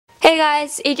Hey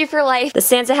guys, AJ for life. The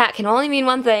Santa hat can only mean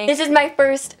one thing. This is my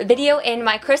first video in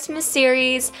my Christmas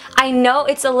series. I know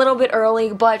it's a little bit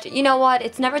early, but you know what?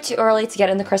 It's never too early to get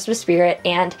in the Christmas spirit,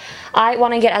 and I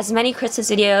want to get as many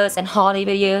Christmas videos and holiday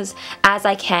videos as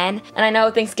I can. And I know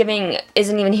Thanksgiving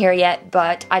isn't even here yet,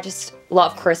 but I just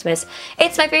love Christmas.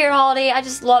 It's my favorite holiday. I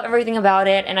just love everything about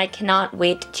it, and I cannot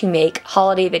wait to make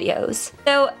holiday videos.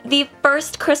 So the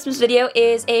first Christmas video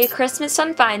is a Christmas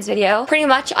Fun Finds video. Pretty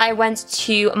much I went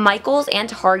to Michael's and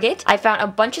Target. I found a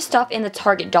bunch of stuff in the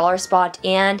Target dollar spot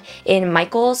and in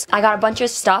Michael's. I got a bunch of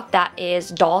stuff that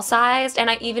is doll sized, and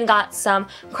I even got some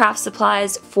craft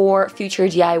supplies for future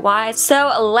DIYs.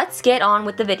 So let's get on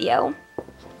with the video.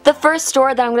 The first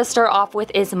store that I'm going to start off with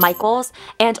is Michael's,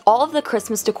 and all of the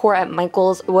Christmas decor at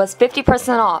Michael's was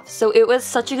 50% off, so it was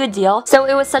such a good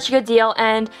deal.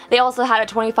 And they also had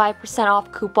a 25%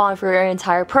 off coupon for your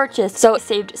entire purchase, so it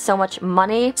saved so much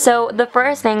money. So the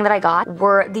first thing that I got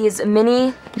were these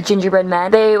mini gingerbread men.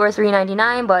 They were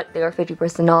 $3.99, but they were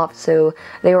 50% off, so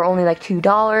they were only like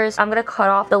 $2. I'm going to cut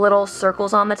off the little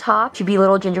circles on the top to be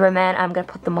little gingerbread men. I'm going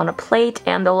to put them on a plate,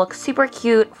 and they'll look super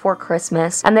cute for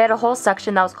Christmas. And they had a whole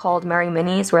section that was called Merry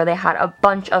Minis, where they had a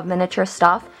bunch of miniature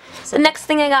stuff. So the next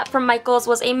thing I got from Michael's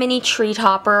was a mini tree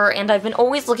topper, and I've been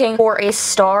always looking for a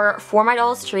star for my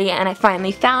doll's tree, and I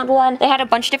finally found one. They had a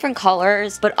bunch of different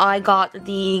colors, but I got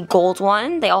the gold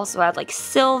one. They also had like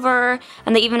silver,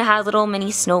 and they even had little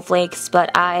mini snowflakes,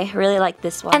 but I really like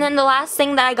this one. And then the last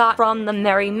thing that I got from the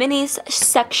Merry Minis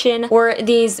section were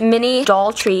these mini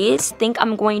doll trees. I think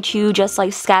I'm going to just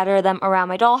like scatter them around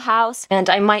my doll house, and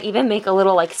I might even make a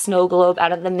little like snow globe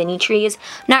out of the mini trees.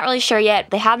 Not really sure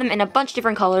yet. They have them in a bunch of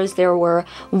different colors. There were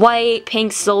white,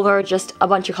 pink, silver, just a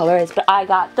bunch of colors, but I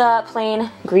got the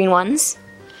plain green ones.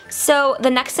 So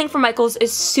the next thing from Michael's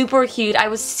is super cute. I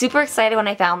was super excited when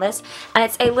I found this, and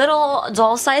it's a little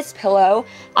doll-sized pillow.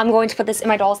 I'm going to put this in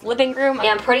my doll's living room,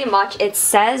 and pretty much it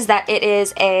says that it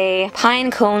is a pine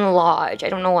cone lodge. I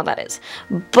don't know what that is,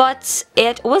 but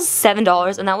it was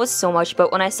 $7, and that was so much.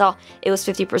 But when I saw it was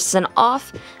 50%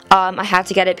 off, I had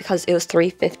to get it because it was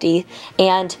 $3.50,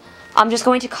 and I'm just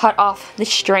going to cut off the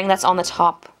string that's on the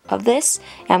top of this,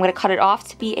 and I'm going to cut it off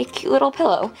to be a cute little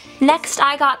pillow. Next,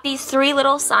 I got these three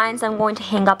little signs I'm going to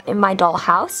hang up in my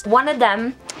dollhouse. One of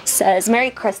them says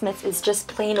Merry Christmas. Is just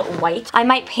plain white. I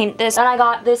might paint this, and I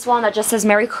got this one that just says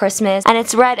Merry Christmas, and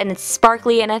it's red and it's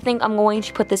sparkly, and I think I'm going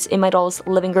to put this in my doll's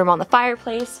living room on the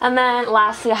fireplace. And then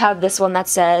lastly, I have this one that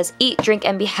says Eat, Drink,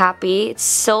 and Be Happy. It's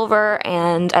silver,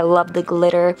 and I love the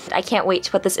glitter. I can't wait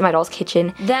to put this in my doll's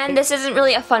kitchen. Then this isn't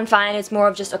really a fun find. It's more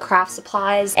of just a craft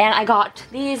supplies, and I got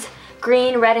these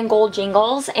green, red, and gold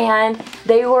jingles, and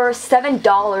they were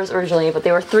 $7 originally, but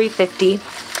they were $3.50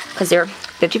 because they're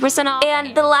 50% off.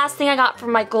 And the last thing I got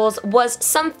from Michael's was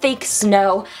some fake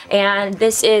snow, and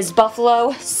this is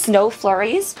Buffalo Snow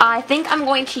Flurries. I think I'm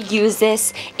going to use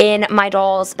this in my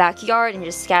doll's backyard and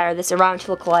just scatter this around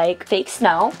to look like fake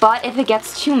snow. But if it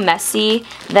gets too messy,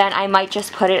 then I might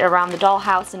just put it around the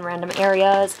dollhouse in random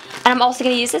areas. And I'm also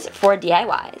going to use this for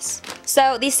DIYs.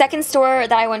 So the second store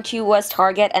that I went to was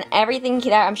Target, and everything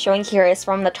that I'm showing here is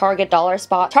from the Target dollar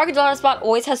spot. Target dollar spot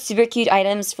always has super cute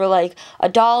items for like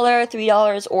 $1,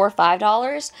 $3, or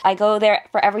 $5. I go there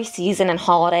for every season and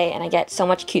holiday, and I get so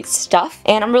much cute stuff,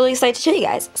 and I'm really excited to show you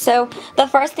guys. So the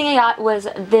first thing I got was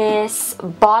this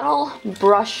bottle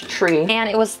brush tree, and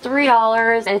it was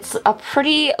 $3. It's a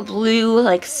pretty blue,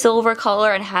 like silver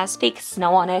color, and has fake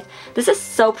snow on it. This is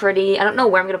so pretty. I don't know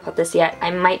where I'm gonna put this yet.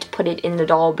 I might put it in the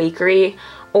doll bakery,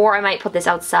 or I might put this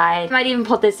outside. I might even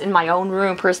put this in my own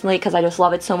room personally because I just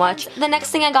love it so much. The next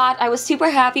thing I got, I was super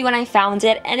happy when I found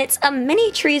it, and it's a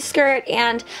mini tree skirt,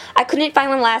 and I couldn't find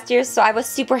one last year, so I was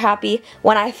super happy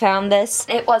when I found this.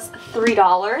 It was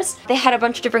 $3. They had a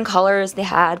bunch of different colors. They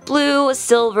had blue,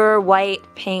 silver, white,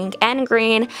 pink, and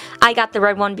green. I got the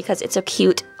red one because it's a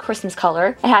cute Christmas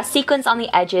color. It has sequins on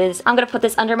the edges. I'm gonna put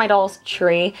this under my doll's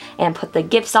tree and put the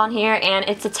gifts on here, and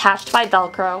it's attached by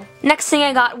Velcro. Next thing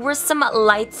I got were some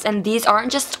lights, and these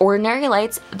aren't just ordinary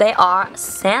lights, they are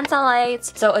Santa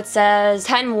lights. So it says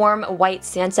 10 warm white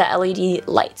Santa LED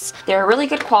lights. They're really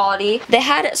good quality. They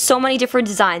had so many different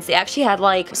designs. They actually had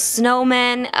like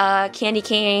snowmen, candy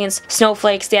canes,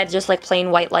 snowflakes. They had just like plain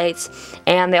white lights,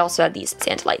 and they also had these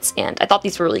Santa lights, and I thought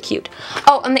these were really cute.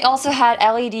 Oh, and they also had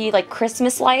LED like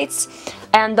Christmas lights,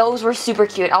 and those were super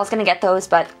cute. I was gonna get those,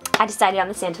 but I decided on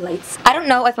the Santa lights. I don't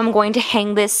know if I'm going to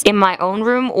hang this in my own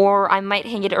room or I might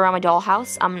hang it around my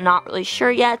dollhouse. I'm not really sure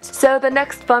yet. So the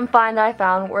next fun find that I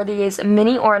found were these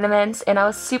mini ornaments, and I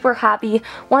was super happy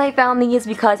when I found these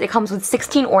because it comes with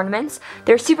 16 ornaments.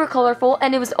 They're super colorful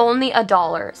and it was only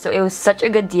 $1, so it was such a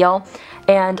good deal,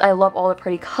 and I love all the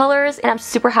pretty colors, and I'm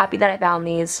super happy that I found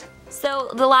these. So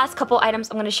the last couple items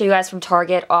I'm going to show you guys from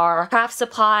Target are craft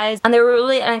supplies, and they were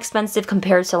really inexpensive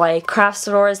compared to like craft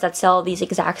stores that sell these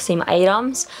exact same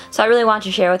items. So I really want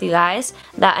to share with you guys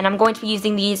that, and I'm going to be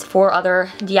using these for other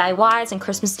DIYs and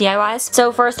Christmas DIYs.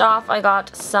 So first off, I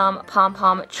got some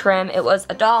pom-pom trim. It was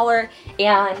 $1,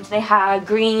 and they had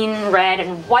green, red,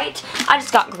 and white. I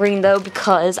just got green though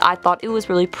because I thought it was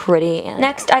really pretty. And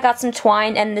next I got some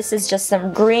twine, and this is just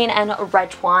some green and red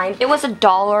twine. It was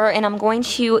 $1, and I'm going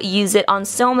to use it on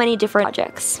so many different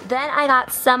projects. Then I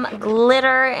got some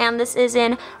glitter, and this is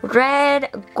in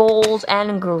red, gold,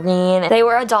 and green. They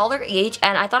were $1 each,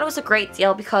 and I thought it was a great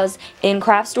deal because in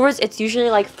craft stores it's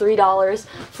usually like $3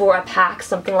 for a pack,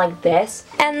 something like this.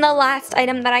 And the last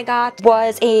item that I got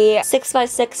was a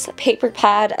 6x6 paper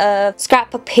pad of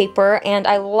scrapbook paper, and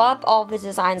I love all the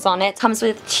designs on it. It comes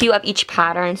with 2 of each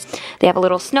pattern. They have a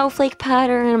little snowflake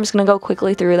pattern. I'm just gonna go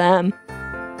quickly through them.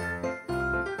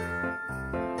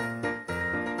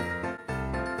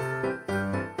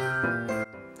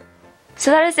 So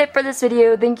that is it for this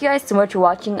video. Thank you guys so much for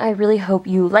watching. I really hope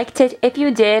you liked it. If you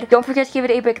did, don't forget to give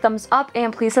it a big thumbs up,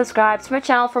 and please subscribe to my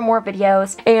channel for more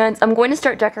videos. And I'm going to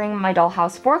start decorating my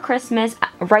dollhouse for Christmas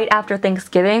right after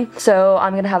Thanksgiving. So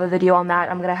I'm going to have a video on that.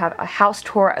 I'm going to have a house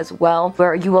tour as well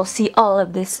where you will see all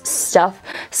of this stuff.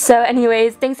 So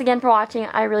anyways, thanks again for watching.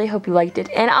 I really hope you liked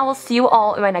it, and I will see you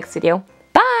all in my next video.